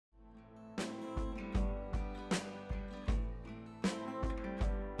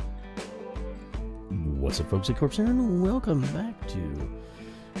What's up, folks? Corpse here, and welcome back to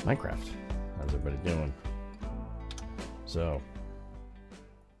Minecraft. How's everybody doing? So,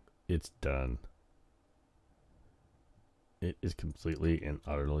 it's done. It is completely and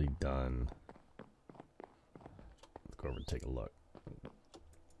utterly done. Let's go over and take a look.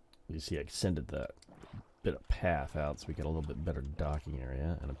 You see, I extended that bit of path out so we get a little bit better docking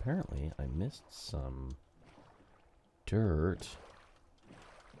area, and apparently I missed some dirt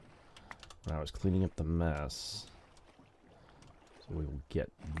when I was cleaning up the mess. So we will get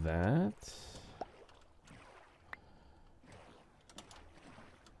that.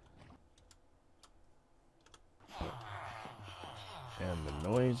 And the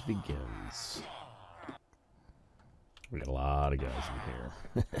noise begins. We got a lot of guys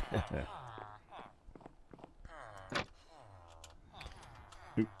in here.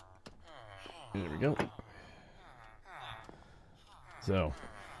 Oop. There we go. So,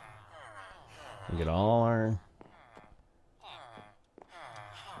 we get all our...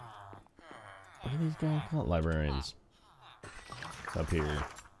 What are these guys called? Librarians. Up here.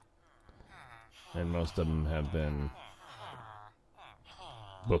 And most of them have been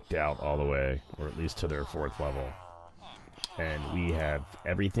booked out all the way, or at least to their 4th level. And we have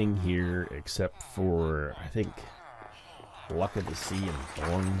everything here except for, I think, Luck of the Sea and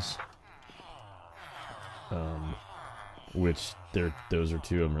Thorns. Which those are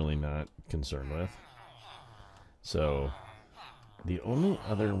two I'm really not concerned with. So the only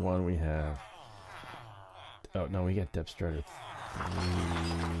other one we have, oh no, we got Depth Strider 3.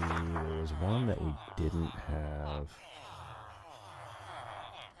 There was one that we didn't have.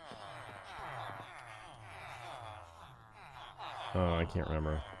 Oh, I can't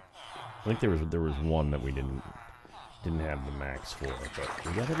remember. I think there was one that we didn't have the max for, but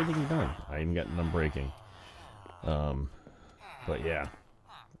we got everything done. I even got none breaking. But yeah,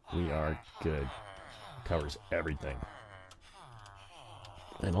 we are good. Covers everything.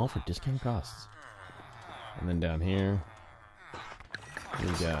 And all for discount costs. And then down here, we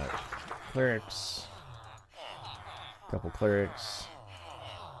got clerics. Couple clerics.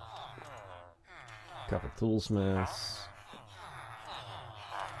 Couple toolsmiths.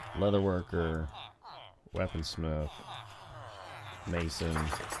 Leatherworker. Weaponsmith. Mason.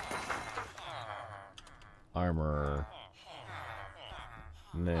 Armorer.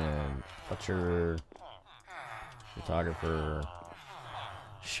 And then butcher, photographer,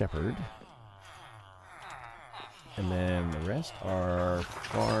 shepherd, and then the rest are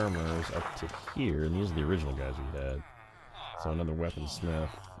farmers up to here, and these are the original guys we had. So another weaponsmith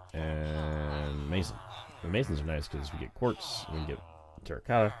and mason. The masons are nice because we get quartz, we can get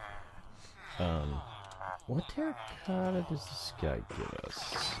terracotta. What terracotta does this guy give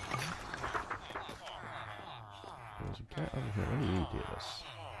us? There's a guy over here. What do you give us?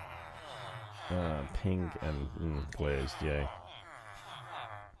 Pink and glazed, yay.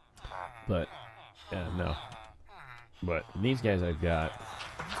 But, no. But these guys I've got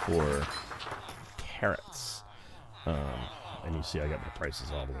for carrots. And you see I got my prices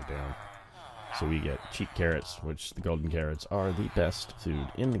all the way down. So we get cheap carrots, which the golden carrots are the best food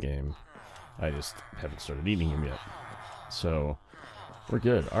in the game. I just haven't started eating them yet. So, we're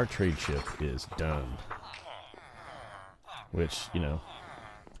good. Our trade ship is done. Which, you know.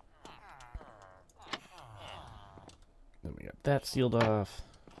 Then we got that sealed off.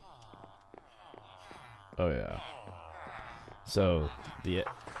 Oh, yeah. So, the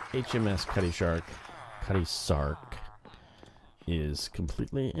HMS Cutty Sark is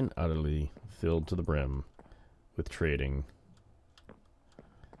completely and utterly filled to the brim with trading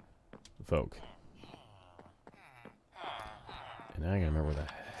folk. And now I gotta remember where the...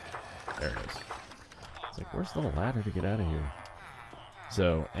 There it is. It's like, where's the little ladder to get out of here?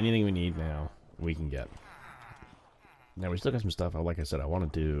 So, anything we need now, we can get. Now, we still got some stuff. Like I said, I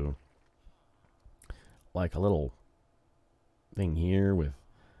want to do like a little thing here with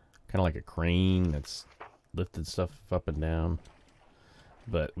kind of like a crane that's lifted stuff up and down.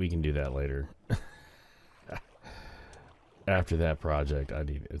 But we can do that later. After that project,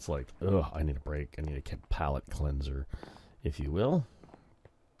 it's like, ugh, I need a break. I need a palate cleanser, if you will.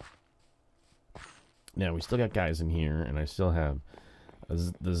 Now, we still got guys in here, and I still have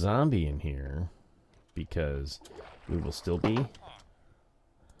the zombie in here, because we will still be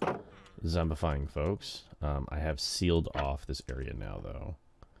zombifying folks. I have sealed off this area now, though.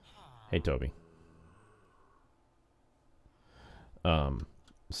 Hey, Toby.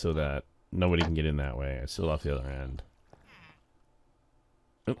 So that nobody can get in that way. I sealed off the other end.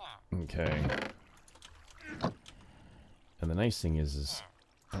 Oop, okay. And the nice thing is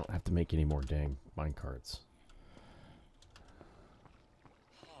I don't have to make any more dang minecarts.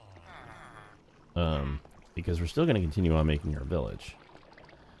 Because we're still going to continue on making our village.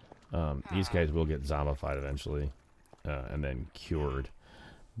 These guys will get zombified eventually, and then cured,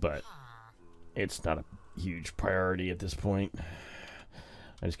 but it's not a huge priority at this point.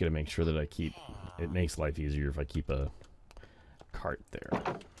 I just got to make sure that I keep... It makes life easier if I keep a cart there.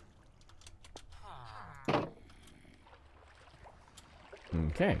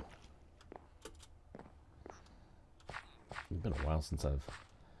 Okay. It's been a while since I've...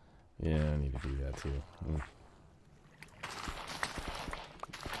 Yeah, I need to do that too.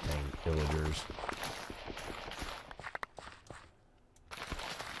 Dang villagers.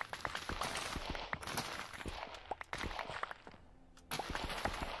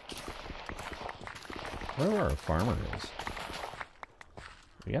 I wonder where our farmer is.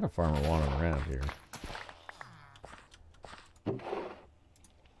 We got a farmer wandering around here.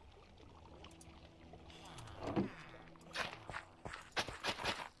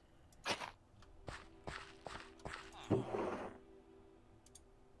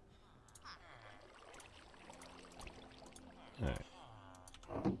 Alright.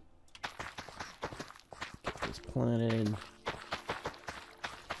 Get this planted.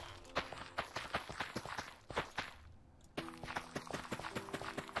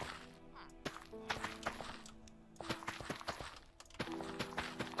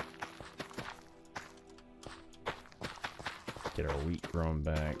 Get our wheat growing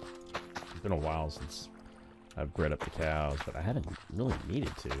back. It's been a while since I've bred up the cows, but I haven't really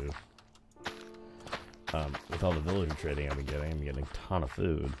needed to. With all the villager trading I'm getting a ton of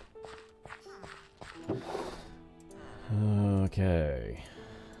food. Okay.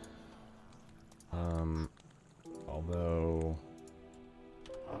 Although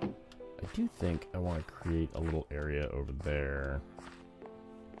I do think I want to create a little area over there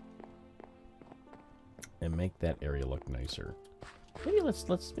and make that area look nicer. Maybe let's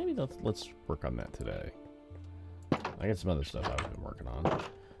work on that today. I got some other stuff I've been working on.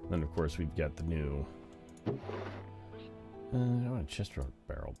 And then of course we've got the new I want a chest road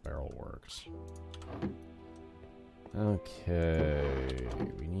barrel works. Okay,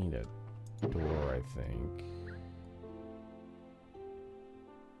 we need a door, I think.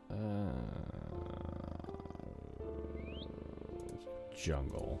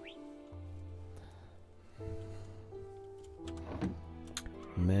 Jungle.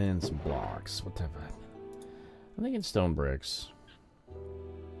 And then some blocks. What type of... I'm thinking stone bricks.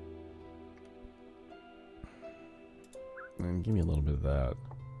 And give me a little bit of that.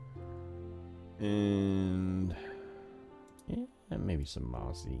 And... yeah, maybe some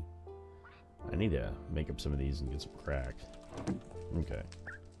mossy. I need to make up some of these and get some cracked. Okay.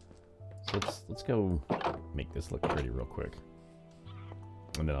 So let's go make this look pretty real quick.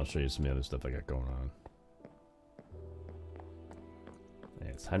 And then I'll show you some of the other stuff I got going on. Yeah,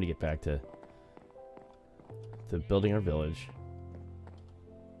 it's time to get back to building our village.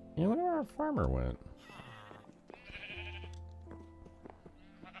 You know, where our farmer went?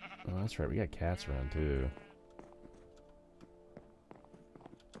 Oh, that's right. We got cats around too.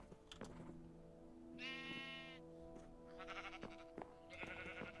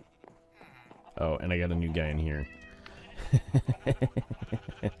 Oh, and I got a new guy in here.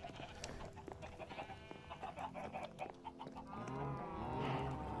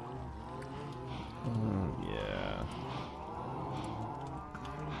 Yeah.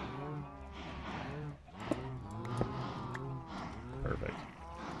 Perfect.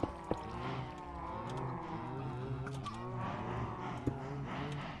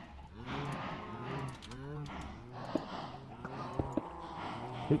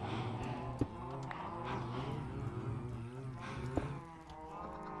 Oop.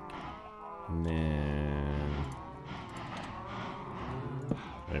 And then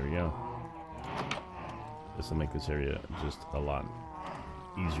there we go. This will make this area just a lot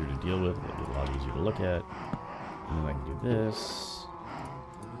easier to deal with, a lot easier to look at. And then I can do this.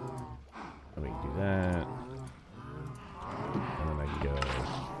 And we can do that. And then I can go.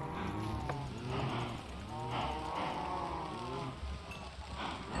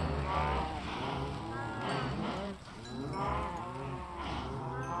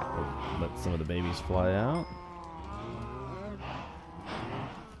 Let some of the babies fly out.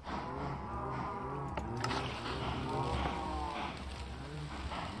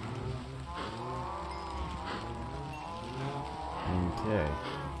 Okay.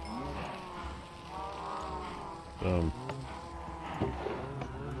 Boom.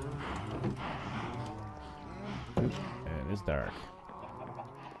 And it's dark.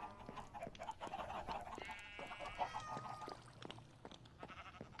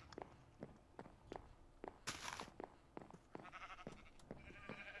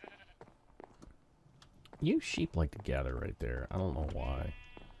 You sheep like to gather right there. I don't know why.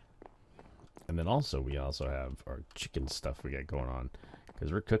 And then also, we also have our chicken stuff we got going on.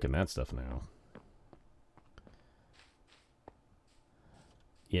 Because we're cooking that stuff now.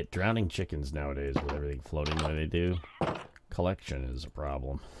 Yet drowning chickens nowadays with everything floating the way they do, collection is a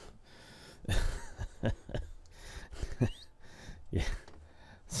problem. Yeah.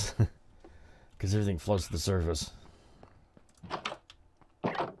 Because everything floats to the surface.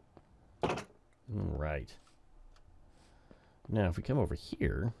 Right. Now, if we come over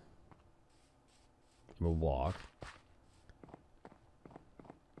here, we'll walk.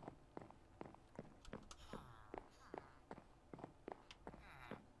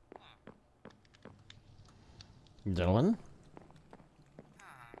 Gentlemen.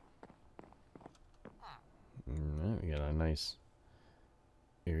 Alright, we got a nice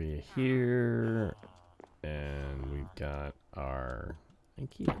area here. And we've got our,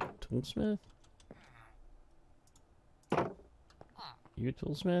 thank you, toolsmith. You a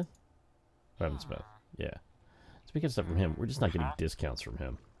toolsmith? Weaponsmith, yeah. So we get stuff from him. We're just not getting discounts from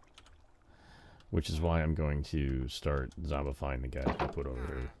him. Which is why I'm going to start zombifying the guys we put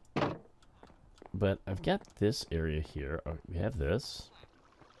over here. But I've got this area here. Oh, we have this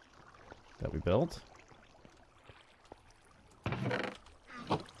that we built. Yeah,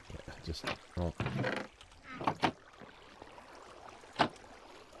 just, oh.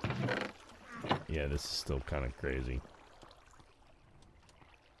 Yeah, this is still kind of crazy.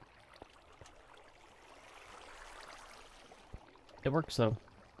 It works though.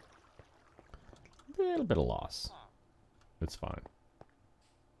 A little bit of loss. It's fine.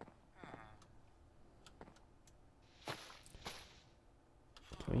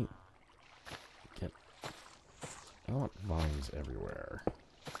 Can we get... I want vines everywhere.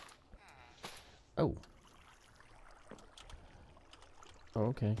 Oh. Oh,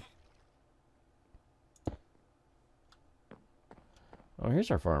 okay. Oh, here's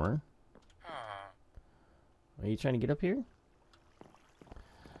our farmer. Are you trying to get up here?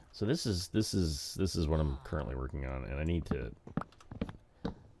 So this is what I'm currently working on, and I need to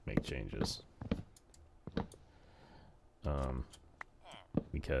make changes.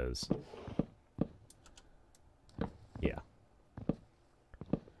 Because yeah.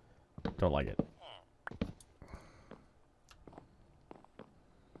 Don't like it.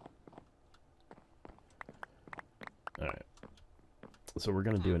 Alright. So we're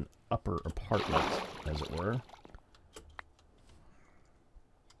gonna do an upper apartment, as it were.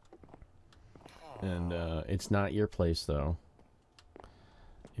 And it's not your place, though.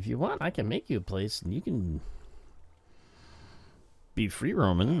 If you want, I can make you a place, and you can be free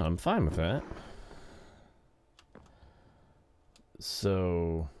roaming. I'm fine with that.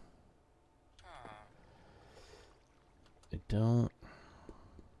 So I don't.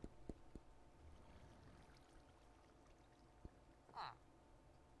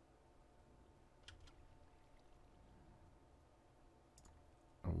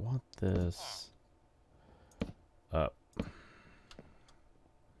 I want this up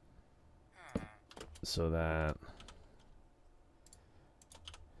so that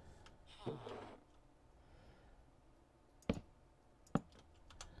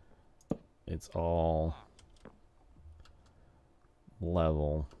it's all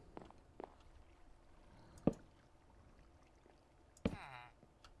level.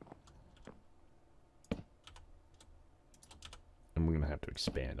 And we're gonna have to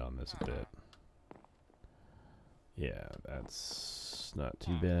expand on this a bit. Yeah, that's not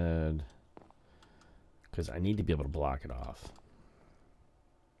too bad. Because I need to be able to block it off.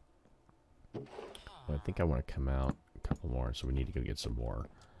 But I think I want to come out a couple more, so we need to go get some more.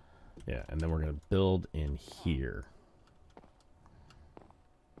 Yeah, and then we're going to build in here.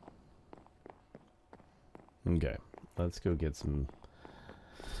 Okay, let's go get some...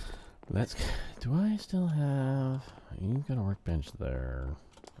 Do I still have... You've got a workbench there.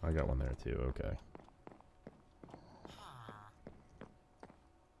 I got one there too, okay.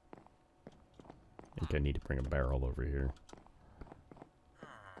 I think I need to bring a barrel over here.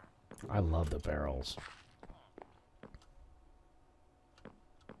 I love the barrels.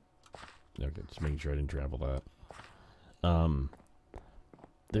 Okay, just making sure I didn't travel that.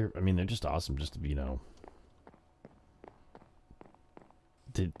 They're just awesome. Just to be, you know,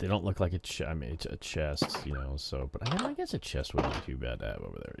 they don't look like it's a chest, you know. So, but I guess a chest wouldn't be too bad to have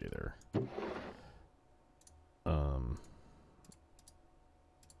over there either.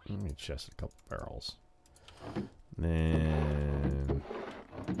 Let me chest a couple barrels. Then,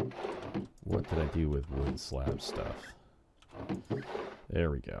 what did I do with wood slab stuff?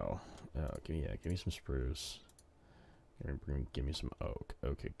 There we go. Oh, give me some spruce. Give me some oak.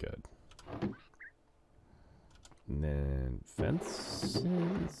 Okay, good. And then fences.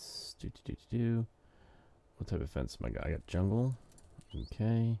 What type of fence am I got? I got jungle.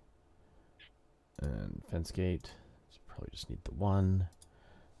 Okay. And fence gate. So probably just need the one.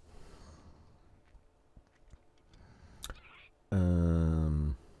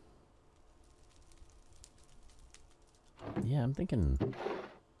 Yeah, I'm thinking.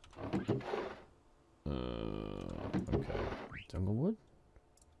 Okay. Jungle wood.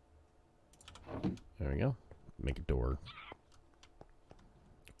 There we go. Make a door.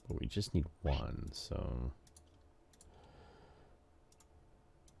 But we just need one, so.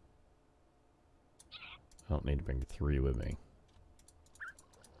 I don't need to bring 3 with me.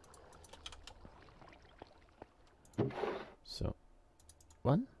 So,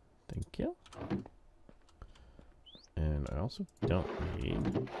 1. Thank you. And I also don't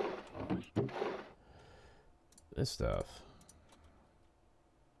need this stuff.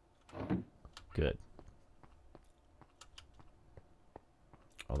 Good.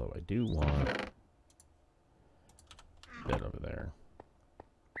 Although I do want that over there.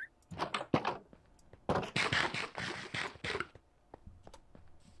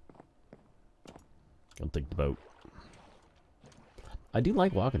 I'll take the boat. I do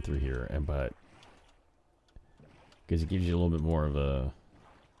like walking through here, but because it gives you a little bit more of a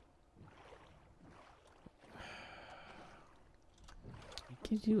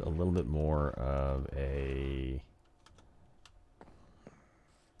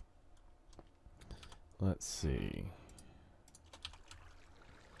let's see.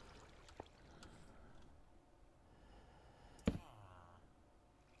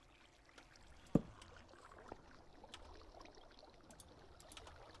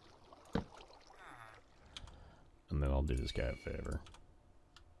 And then I'll do this guy a favor.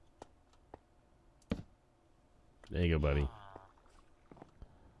 There you go, buddy.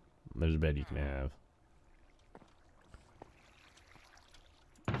 There's a bed you can have.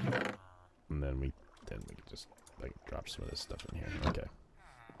 And then we can just like drop some of this stuff in here. Okay.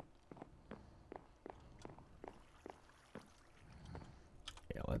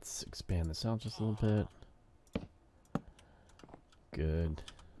 Yeah, let's expand this out just a little bit. Good.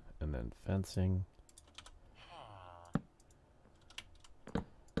 And then fencing.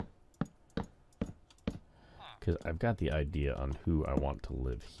 Because I've got the idea on who I want to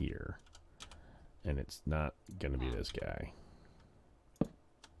live here. And it's not going to be this guy.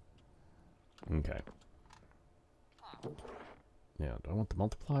 Okay. Now, do I want the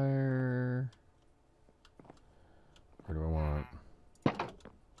multiplier? Or do I want...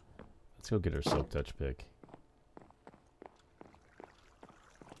 Let's go get our silk touch pick.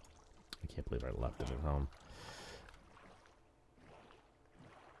 I can't believe I left it at home.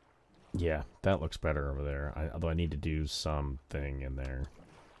 Yeah, that looks better over there. Although I need to do something in there.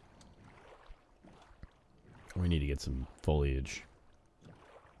 We need to get some foliage.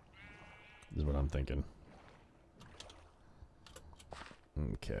 Is what I'm thinking.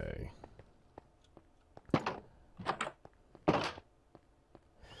 Okay.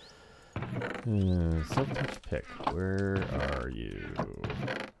 Self-touch pick. Where are you?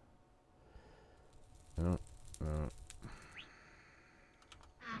 Oh.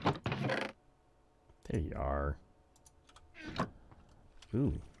 There you are.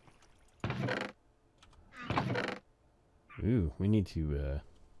 Ooh. Ooh, we need to,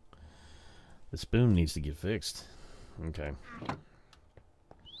 the spoon needs to get fixed. Okay.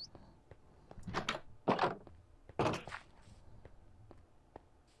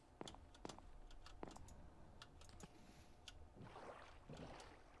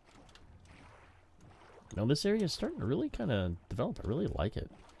 Now this area is starting to really kind of develop. I really like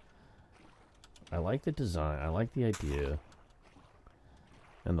it. I like the design. I like the idea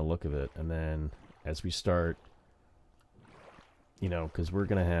and the look of it. And then as we start, you know, because we're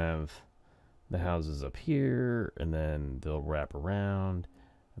going to have the houses up here and then they'll wrap around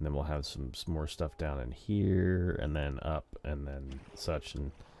and then we'll have some more stuff down in here and then up and then such.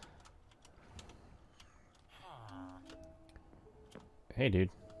 And hey, dude.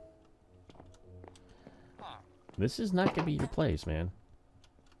 This is not going to be your place, man.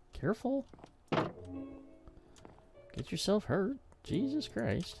 Careful. Get yourself hurt. Jesus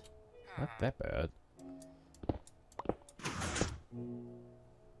Christ. Not that bad.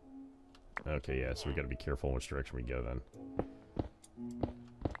 Okay, yeah, so we gotta be careful in which direction we go then.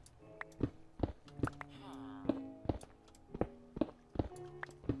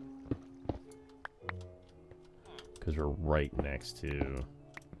 Because we're right next to...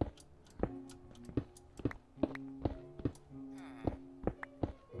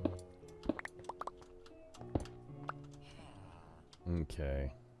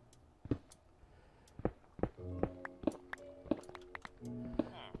 Okay.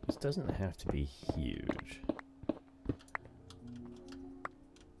 doesn't have to be huge.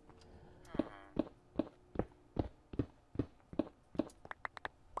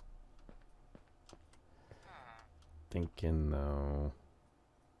 Thinking though.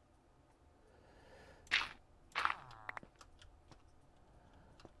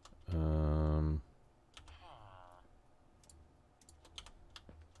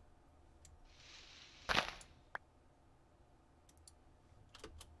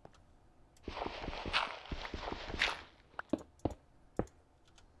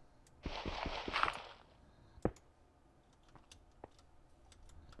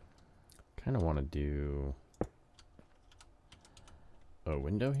 Kind of want to do a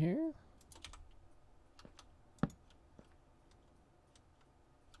window here.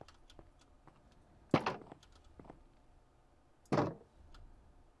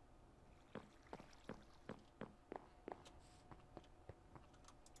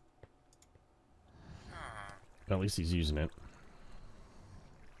 At least he's using it.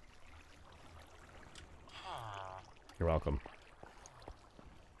 You're welcome.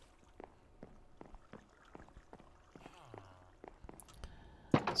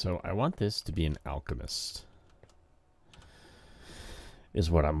 So I want this to be an alchemist.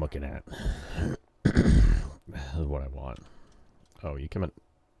 Is what I'm looking at. Is what I want. Oh, you coming?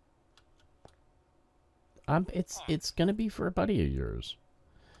 It's gonna be for a buddy of yours.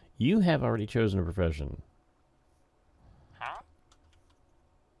 You have already chosen a profession.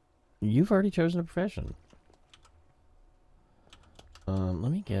 You've already chosen a profession.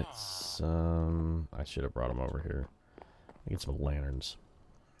 Let me get some... I should have brought them over here. Let me get some lanterns.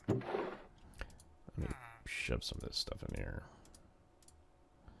 Let me shove some of this stuff in here.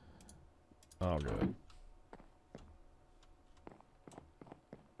 Oh, good.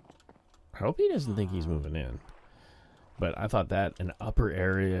 I hope he doesn't think he's moving in. But I thought that an upper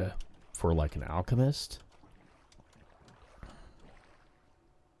area for like an alchemist...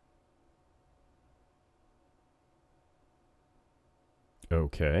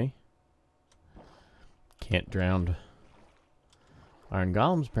 Okay. Can't drown iron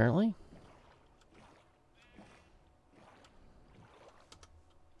golems, apparently.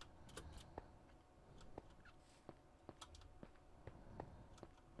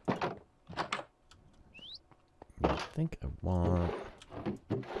 I think I want...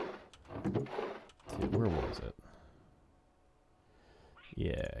 Where was it?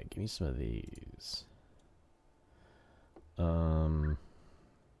 Yeah, give me some of these.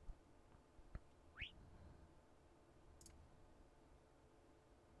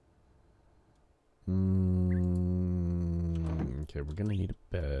 Okay, we're gonna need a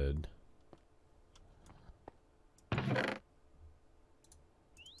bed. And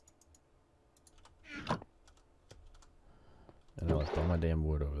I left all my damn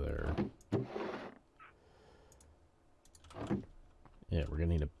wood over there. Yeah, we're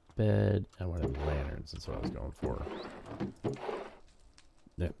gonna need a bed. I wanted lanterns, that's what I was going for.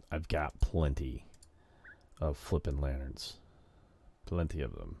 Yeah, I've got plenty of flippin' lanterns. Plenty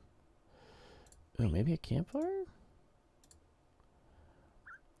of them. Oh, maybe a campfire?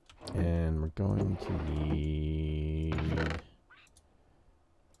 And we're going to need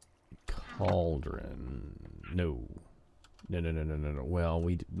cauldron. No. No. Well,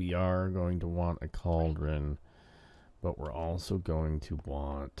 we are going to want a cauldron, but we're also going to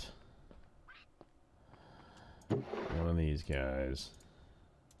want one of these guys.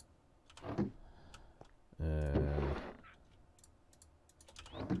 And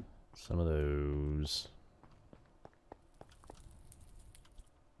some of those.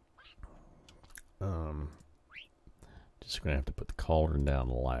 Just gonna have to put the cauldron down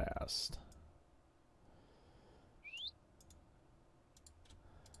last.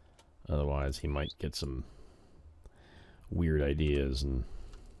 Otherwise, he might get some weird ideas and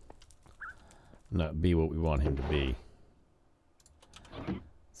not be what we want him to be.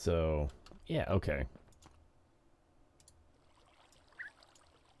 So, yeah, okay.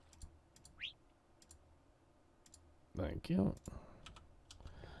 Thank you.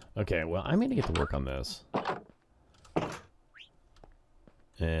 Okay, well, I'm going to get to work on this.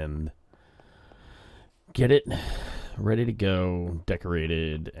 And get it ready to go,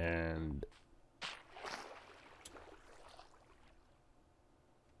 decorated, and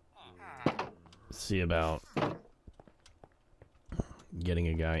see about getting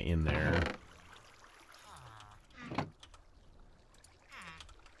a guy in there.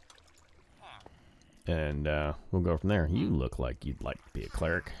 And we'll go from there. You look like you'd like to be a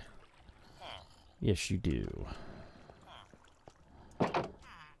cleric. Yes, you do.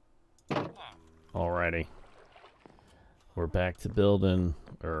 Alrighty. we're back to building,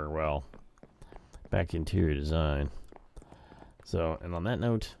 or, well, back to interior design. So, and on that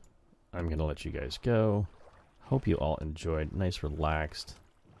note, I'm going to let you guys go. Hope you all enjoyed. Nice, relaxed,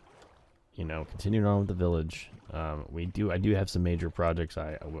 you know, continuing on with the village. I do have some major projects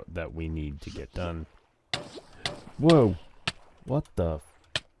that we need to get done. Whoa! What the...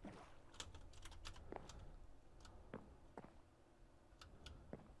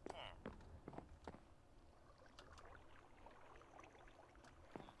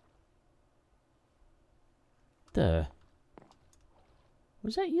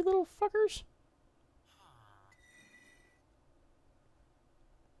 Was that you little fuckers?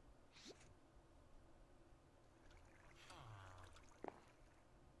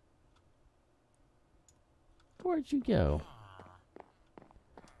 Where'd you go?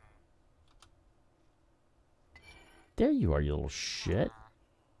 There you are, you little shit.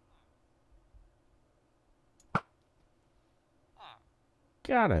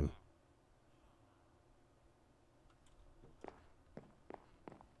 Got him.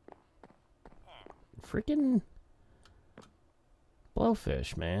 Freaking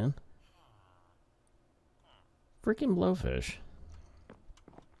blowfish, man. Freaking blowfish.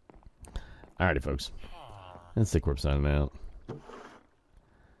 Alrighty, folks. That's the Corp signing out.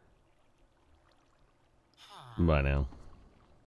 Bye now.